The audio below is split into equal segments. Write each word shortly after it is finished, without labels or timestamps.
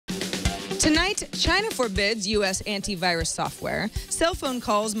Tonight, China forbids U.S. antivirus software, cell phone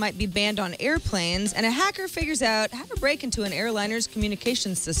calls might be banned on airplanes, and a hacker figures out how to break into an airliner's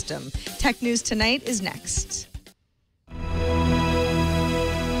communications system. Tech News Tonight is next.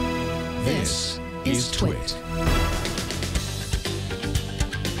 This is Twit.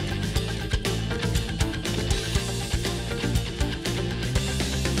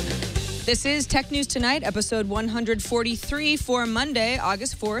 This is Tech News Tonight, episode 143 for Monday,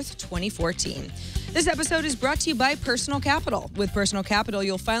 August 4th, 2014. This episode is brought to you by Personal Capital. With Personal Capital,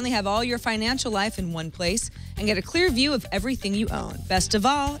 you'll finally have all your financial life in one place and get a clear view of everything you own. Best of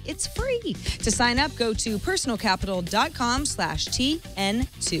all, it's free. To sign up, go to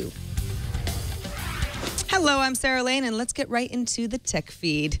personalcapital.com/TN2. Hello, I'm Sarah Lane, and let's get right into the tech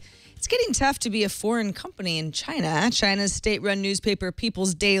feed. It's getting tough to be a foreign company in China. China's state-run newspaper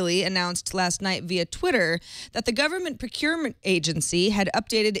People's Daily announced last night via Twitter that the government procurement agency had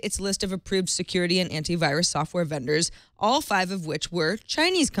updated its list of approved security and antivirus software vendors, all 5 of which were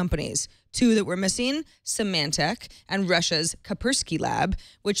Chinese companies. 2 that were missing, Symantec and Russia's Kaspersky Lab,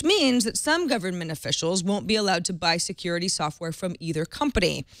 which means that some government officials won't be allowed to buy security software from either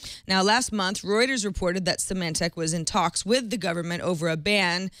company. Now, last month, Reuters reported that Symantec was in talks with the government over a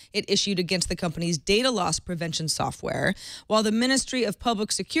ban it issued against the company's data loss prevention software, while the Ministry of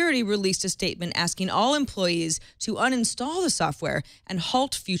Public Security released a statement asking all employees to uninstall the software and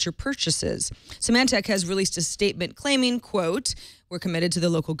halt future purchases. Symantec has released a statement claiming, quote, "We're committed to the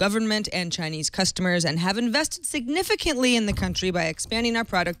local government and Chinese customers and have invested significantly in the country by expanding our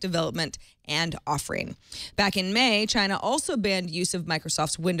product development and offering." Back in May, China also banned use of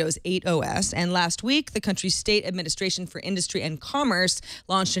Microsoft's Windows 8 OS, and last week, the country's State Administration for Industry and Commerce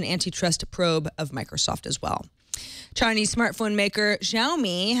launched an antitrust probe of Microsoft as well. Chinese smartphone maker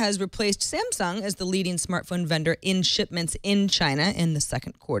Xiaomi has replaced Samsung as the leading smartphone vendor in shipments in China in the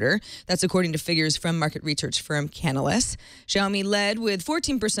second quarter. That's according to figures from market research firm Canalys. Xiaomi led with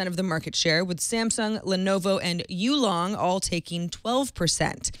 14% of the market share, with Samsung, Lenovo, and Yulong all taking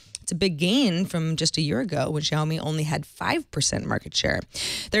 12%. It's a big gain from just a year ago when Xiaomi only had 5% market share.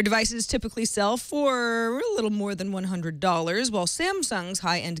 Their devices typically sell for a little more than $100, while Samsung's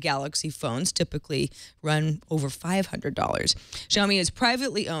high-end Galaxy phones typically run over $500. Xiaomi is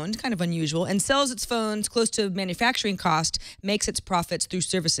privately owned, kind of unusual, and sells its phones close to manufacturing cost, makes its profits through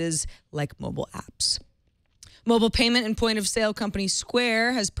services like mobile apps. Mobile payment and point-of-sale company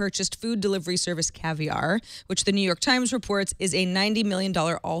Square has purchased food delivery service Caviar, which the New York Times reports is a $90 million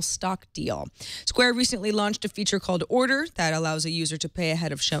all-stock deal. Square recently launched a feature called Order that allows a user to pay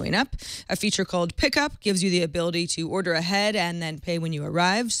ahead of showing up. A feature called Pickup gives you the ability to order ahead and then pay when you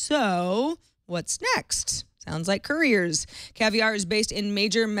arrive. So, what's next? Sounds like couriers. Caviar is based in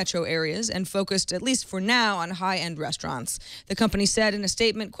major metro areas and focused, at least for now, on high-end restaurants. The company said in a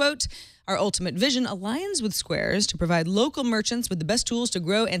statement, quote, "Our ultimate vision aligns with Square's to provide local merchants with the best tools to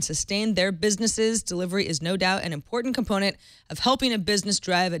grow and sustain their businesses. Delivery is no doubt an important component of helping a business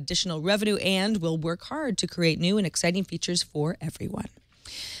drive additional revenue, and will work hard to create new and exciting features for everyone."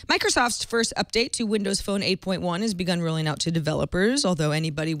 Microsoft's first update to Windows Phone 8.1 has begun rolling out to developers, although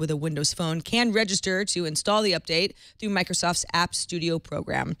anybody with a Windows Phone can register to install the update through Microsoft's App Studio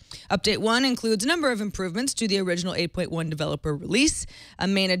program. Update 1 includes a number of improvements to the original 8.1 developer release. A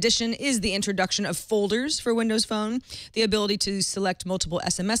main addition is the introduction of folders for Windows Phone, the ability to select multiple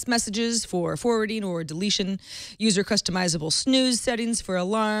SMS messages for forwarding or deletion, user customizable snooze settings for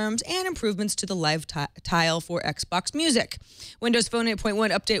alarms, and improvements to the live tile for Xbox Music. Windows Phone 8.1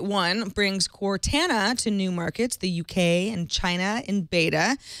 Update 1 brings Cortana to new markets, the UK and China in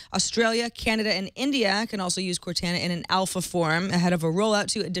beta. Australia, Canada, and India can also use Cortana in an alpha form ahead of a rollout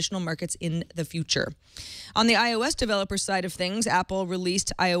to additional markets in the future. On the iOS developer side of things, Apple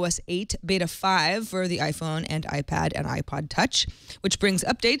released iOS 8 Beta 5 for the iPhone and iPad and iPod Touch, which brings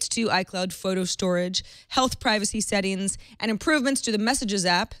updates to iCloud photo storage, health privacy settings, and improvements to the Messages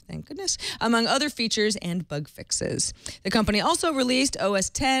app, thank goodness, among other features and bug fixes. The company also released OS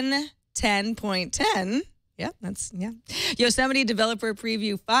 10 10.10. Yosemite Developer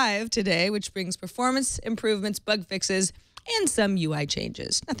Preview 5 today, which brings performance improvements, bug fixes, and some UI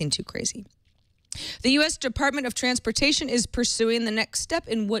changes. Nothing too crazy. The U.S. Department of Transportation is pursuing the next step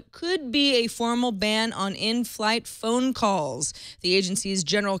in what could be a formal ban on in-flight phone calls. The agency's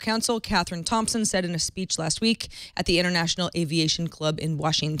general counsel, Thomson, said in a speech last week at the International Aviation Club in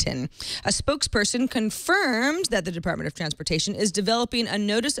Washington. A spokesperson confirmed that the Department of Transportation is developing a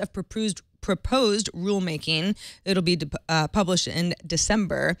notice of proposed rulemaking. It'll be published in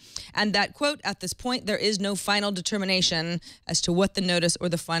December. And that, quote, "At this point, there is no final determination as to what the notice or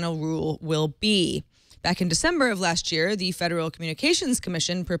the final rule will be." Back in December of last year, the Federal Communications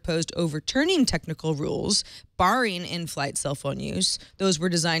Commission proposed overturning technical rules barring in-flight cell phone use. Those were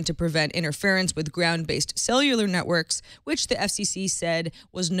designed to prevent interference with ground-based cellular networks, which the FCC said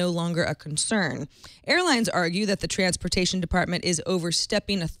was no longer a concern. Airlines argue that the Transportation Department is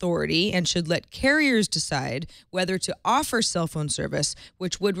overstepping authority and should let carriers decide whether to offer cell phone service,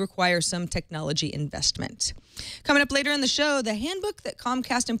 which would require some technology investment. Coming up later in the show, the handbook that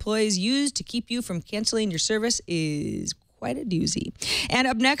Comcast employees use to keep you from canceling your service is quite a doozy. And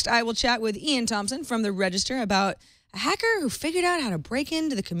up next, I will chat with Iain Thomson from the Register about a hacker who figured out how to break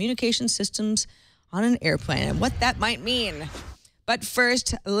into the communication systems on an airplane and what that might mean. But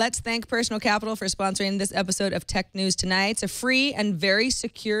first, let's thank Personal Capital for sponsoring this episode of Tech News Tonight. It's a free and very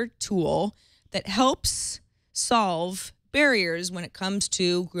secure tool that helps solve barriers when it comes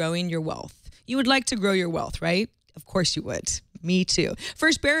to growing your wealth. You would like to grow your wealth, right? Of course you would. Me too.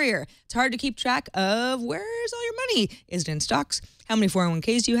 First barrier, it's hard to keep track of where's all your money. Is it in stocks? How many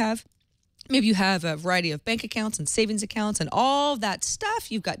 401ks do you have? Maybe you have a variety of bank accounts and savings accounts and all that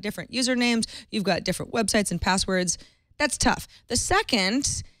stuff. You've got different usernames. You've got different websites and passwords. That's tough. The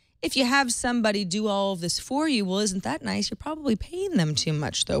second, if you have somebody do all of this for you, well, isn't that nice? You're probably paying them too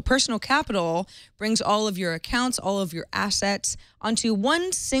much, though. Personal Capital brings all of your accounts, all of your assets onto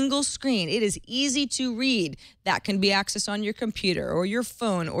one single screen. It is easy to read. That can be accessed on your computer or your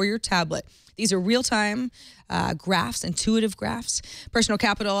phone or your tablet. These are real-time graphs, intuitive graphs. Personal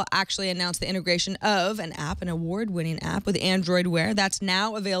Capital actually announced the integration of an app, an award-winning app with Android Wear. That's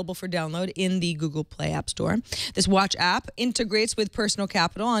now available for download in the Google Play App Store. This watch app integrates with Personal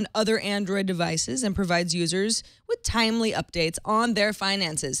Capital on other Android devices and provides users with timely updates on their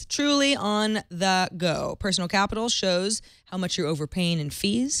finances, truly on the go. Personal Capital shows how much you're overpaying in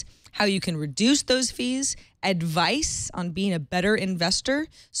fees, how you can reduce those fees, advice on being a better investor.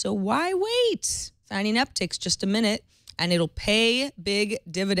 So why wait? Signing up takes just a minute, and it'll pay big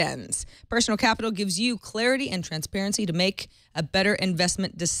dividends. Personal Capital gives you clarity and transparency to make a better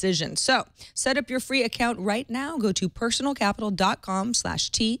investment decision. So set up your free account right now. Go to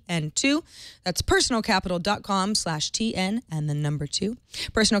personalcapital.com/TN2. That's personalcapital.com/TN and the number 2.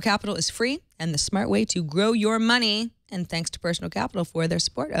 Personal Capital is free and the smart way to grow your money. And thanks to Personal Capital for their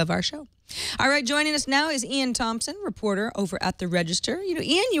support of our show. All right, joining us now is Iain Thomson, reporter over at the Register. You know,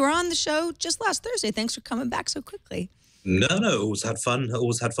 Iain, you were on the show just last Thursday. Thanks for coming back so quickly. No, always had fun.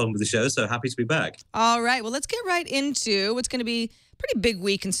 Always had fun with the show, so happy to be back. All right, well, let's get right into what's going to be a pretty big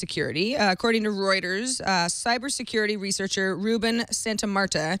week in security. According to Reuters, cybersecurity researcher Ruben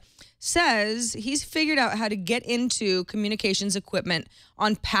Santamarta says he's figured out how to get into communications equipment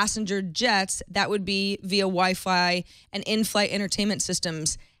on passenger jets. That would be via Wi-Fi and in-flight entertainment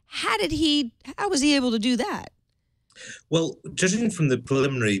systems. How was he able to do that? Well, judging from the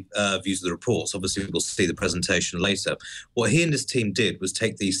preliminary views of the reports, obviously we'll see the presentation later, what he and his team did was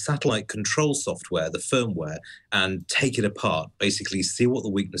take the satellite control software, the firmware, and take it apart, basically see what the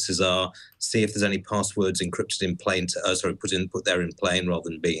weaknesses are, see if there's any passwords encrypted in plain, put there in plain rather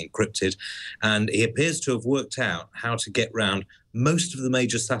than being encrypted. And he appears to have worked out how to get around most of the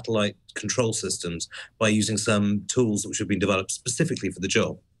major satellite control systems by using some tools which have been developed specifically for the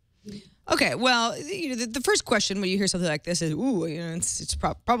job. Okay, well, the first question when you hear something like this is, it's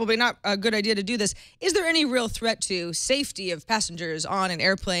probably not a good idea to do this. Is there any real threat to safety of passengers on an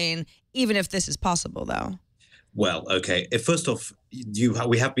airplane, even if this is possible, though? Well, okay. First off,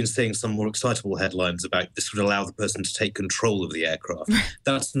 we have been seeing some more excitable headlines about this would allow the person to take control of the aircraft.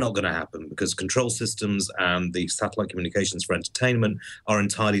 That's not going to happen because control systems and the satellite communications for entertainment are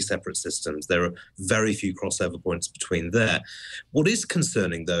entirely separate systems. There are very few crossover points between there. What is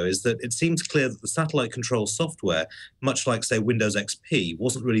concerning, though, is that it seems clear that the satellite control software, much like, say, Windows XP,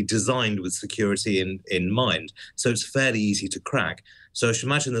 wasn't really designed with security in mind. So it's fairly easy to crack. So I should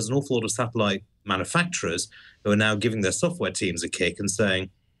imagine there's an awful lot of satellite manufacturers who are now giving their software teams a kick and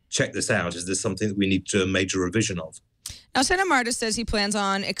saying, check this out, is this something that we need to do a major revision of? Now, Santamarta says he plans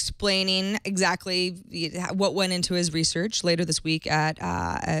on explaining exactly what went into his research later this week in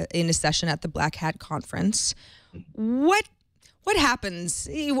a session at the Black Hat Conference. What happens?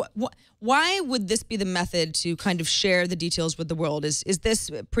 Why would this be the method to kind of share the details with the world? Is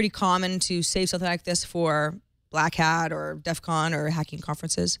this pretty common to save something like this for Black Hat or DEF CON or hacking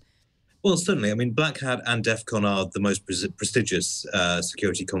conferences? Well, certainly. I mean, Black Hat and DEF CON are the most prestigious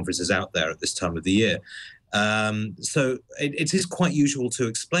security conferences out there at this time of the year. So it is quite usual to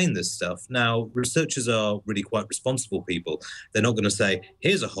explain this stuff. Now, researchers are really quite responsible people. They're not going to say,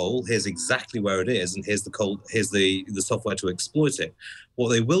 here's a hole, here's exactly where it is, and here's the software to exploit it. What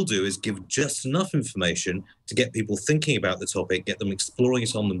they will do is give just enough information to get people thinking about the topic, get them exploring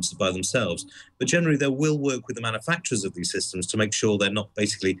it by themselves. But generally, they will work with the manufacturers of these systems to make sure they're not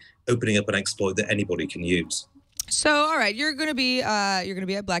basically opening up an exploit that anybody can use. So, all right, you're going to be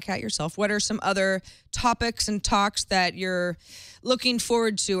at Black Hat yourself. What are some other topics and talks that you're looking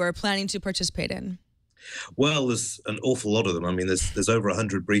forward to or planning to participate in? Well, there's an awful lot of them. I mean, there's over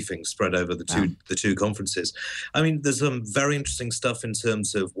 100 briefings spread over the two conferences. I mean, there's some very interesting stuff in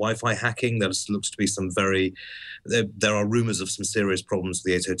terms of Wi-Fi hacking. There looks to be some there are rumors of some serious problems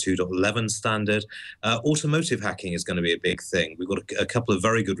with the 802.11 standard. Automotive hacking is going to be a big thing. We've got a couple of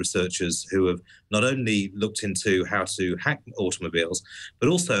very good researchers who have not only looked into how to hack automobiles, but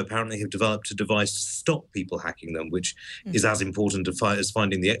also apparently have developed a device to stop people hacking them, which is as important as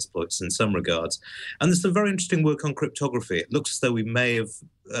finding the exploits in some regards. And there's some very interesting work on cryptography. It looks as though we may have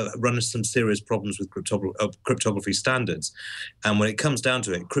run into some serious problems with cryptography standards. And when it comes down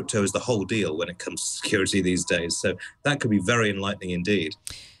to it, crypto is the whole deal when it comes to security these days. So that could be very enlightening indeed.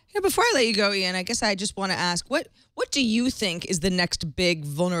 Before I let you go, Iain, I guess I just want to ask, what do you think is the next big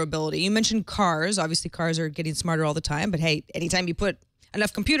vulnerability? You mentioned cars. Obviously, cars are getting smarter all the time. But, hey, anytime you put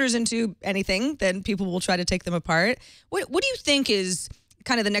enough computers into anything, then people will try to take them apart. What do you think is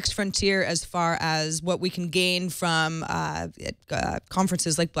kind of the next frontier as far as what we can gain from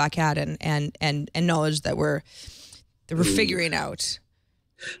conferences like Black Hat and knowledge that we're figuring out?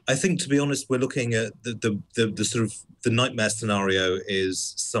 I think, to be honest, we're looking at the sort of the nightmare scenario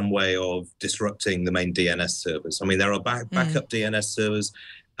is some way of disrupting the main DNS servers. I mean, there are backup DNS servers,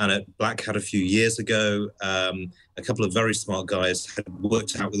 and at Black Hat a few years ago, a couple of very smart guys had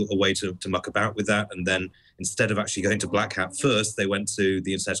worked out a way to muck about with that, and then instead of actually going to Black Hat first, they went to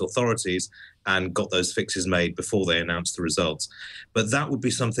the Internet authorities and got those fixes made before they announced the results. But that would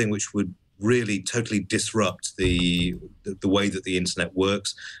be something which would really totally disrupt the way that the internet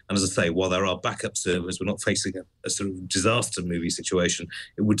works. And as I say, while there are backup servers, we're not facing a sort of disaster movie situation.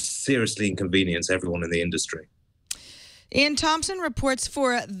 It would seriously inconvenience everyone in the industry. Iain Thomson reports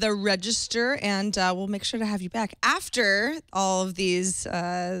for The Register, and we'll make sure to have you back after all of these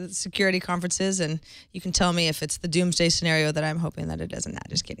security conferences, and you can tell me if it's the doomsday scenario that I'm hoping that it isn't. Not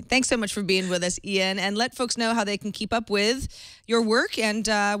just kidding. Thanks so much for being with us, Iain, and let folks know how they can keep up with your work and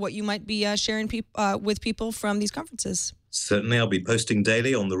what you might be sharing with people from these conferences. Certainly, I'll be posting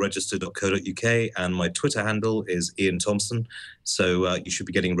daily on theregister.co.uk, and my Twitter handle is Iain Thomson, so you should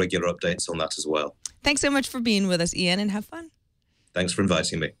be getting regular updates on that as well. Thanks so much for being with us, Iain, and have fun. Thanks for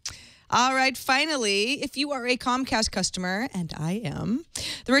inviting me. All right, finally, if you are a Comcast customer, and I am,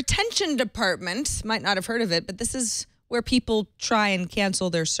 the retention department might not have heard of it, but this is where people try and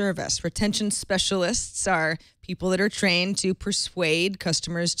cancel their service. Retention specialists are people that are trained to persuade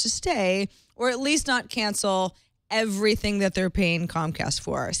customers to stay, or at least not cancel everything that they're paying Comcast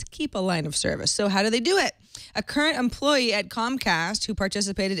for. Keep a line of service. So how do they do it? A current employee at Comcast who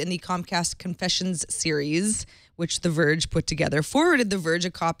participated in the Comcast Confessions series, which The Verge put together, forwarded The Verge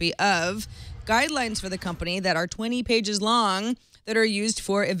a copy of guidelines for the company that are 20 pages long that are used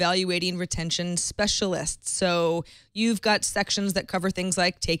for evaluating retention specialists. So you've got sections that cover things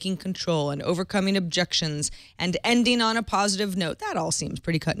like taking control and overcoming objections and ending on a positive note. That all seems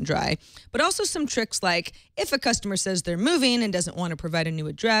pretty cut and dry. But also some tricks like if a customer says they're moving and doesn't want to provide a new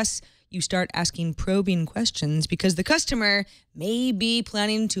address, you start asking probing questions because the customer may be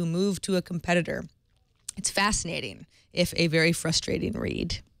planning to move to a competitor. It's fascinating, if a very frustrating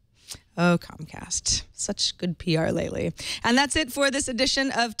read. Oh, Comcast. Such good PR lately. And that's it for this edition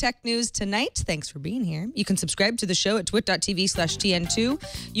of Tech News Tonight. Thanks for being here. You can subscribe to the show at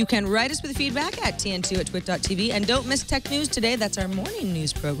twit.tv/TN2. You can write us with feedback at TN2@twit.tv. And don't miss Tech News Today. That's our morning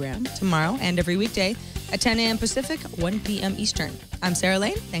news program tomorrow and every weekday at 10 a.m. Pacific, 1 p.m. Eastern. I'm Sarah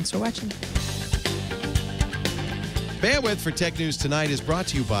Lane. Thanks for watching. Bandwidth for Tech News Tonight is brought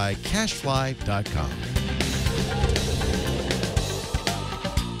to you by CashFly.com.